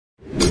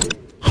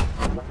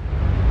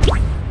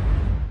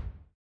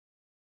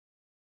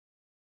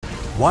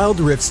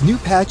Wild Rift's new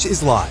patch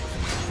is live,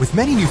 with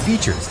many new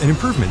features and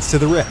improvements to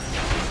the Rift.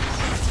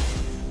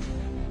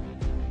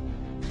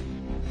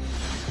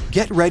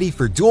 Get ready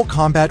for dual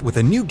combat with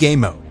a new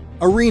game mode,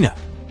 Arena.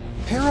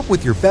 Pair up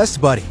with your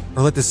best buddy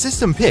or let the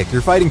system pick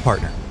your fighting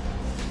partner.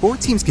 4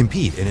 teams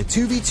compete in a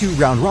 2v2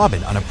 round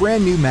robin on a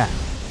brand new map.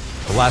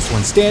 The last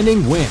one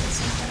standing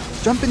wins.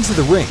 Jump into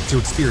the ring to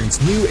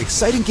experience new,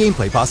 exciting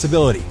gameplay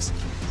possibilities.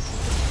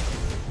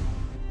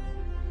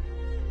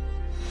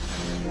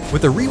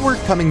 With a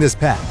rework coming this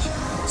patch,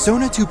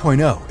 Sona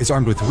 2.0 is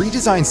armed with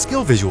redesigned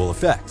skill visual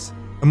effects,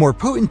 a more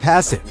potent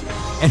passive,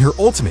 and her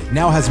ultimate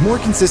now has more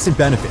consistent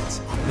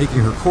benefits, making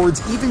her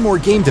chords even more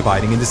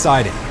game-dividing and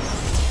deciding.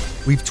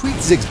 We've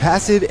tweaked Zig's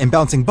passive and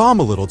bouncing bomb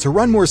a little to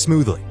run more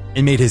smoothly,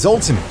 and made his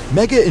ultimate,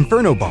 Mega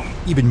Inferno Bomb,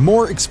 even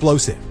more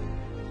explosive.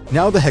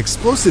 Now the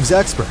Hexplosives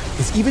expert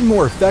is even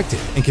more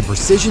effective and can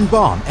precision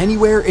bomb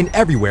anywhere and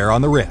everywhere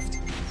on the Rift.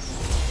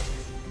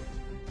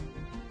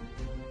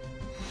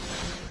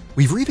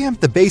 We've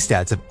revamped the base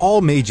stats of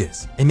all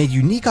mages and made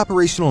unique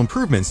operational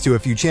improvements to a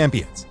few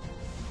champions.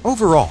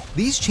 Overall,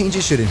 these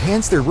changes should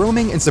enhance their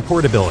roaming and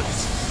support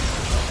abilities.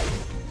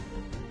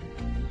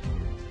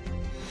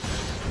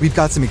 We've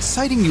got some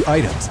exciting new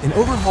items and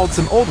overhauled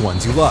some old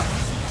ones you love.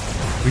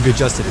 We've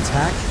adjusted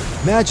attack,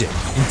 magic,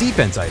 and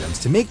defense items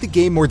to make the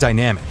game more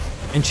dynamic,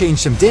 and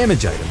changed some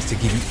damage items to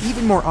give you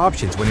even more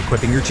options when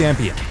equipping your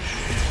champion.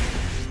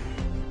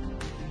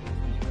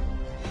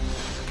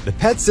 The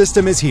pet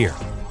system is here.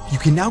 You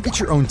can now get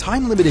your own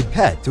time-limited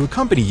pet to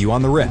accompany you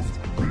on the Rift.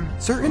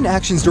 Certain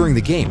actions during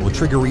the game will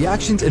trigger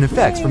reactions and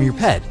effects from your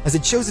pet as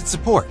it shows its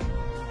support.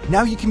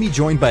 Now you can be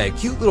joined by a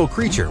cute little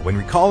creature when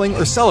recalling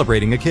or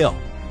celebrating a kill.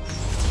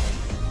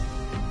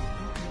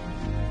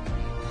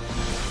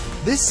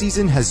 This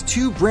season has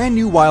 2 brand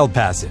new wild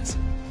passes,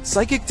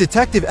 Psychic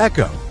Detective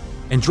Echo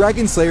and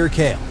Dragon Slayer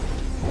Kale.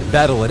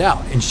 Battle it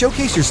out and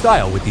showcase your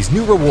style with these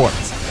new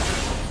rewards.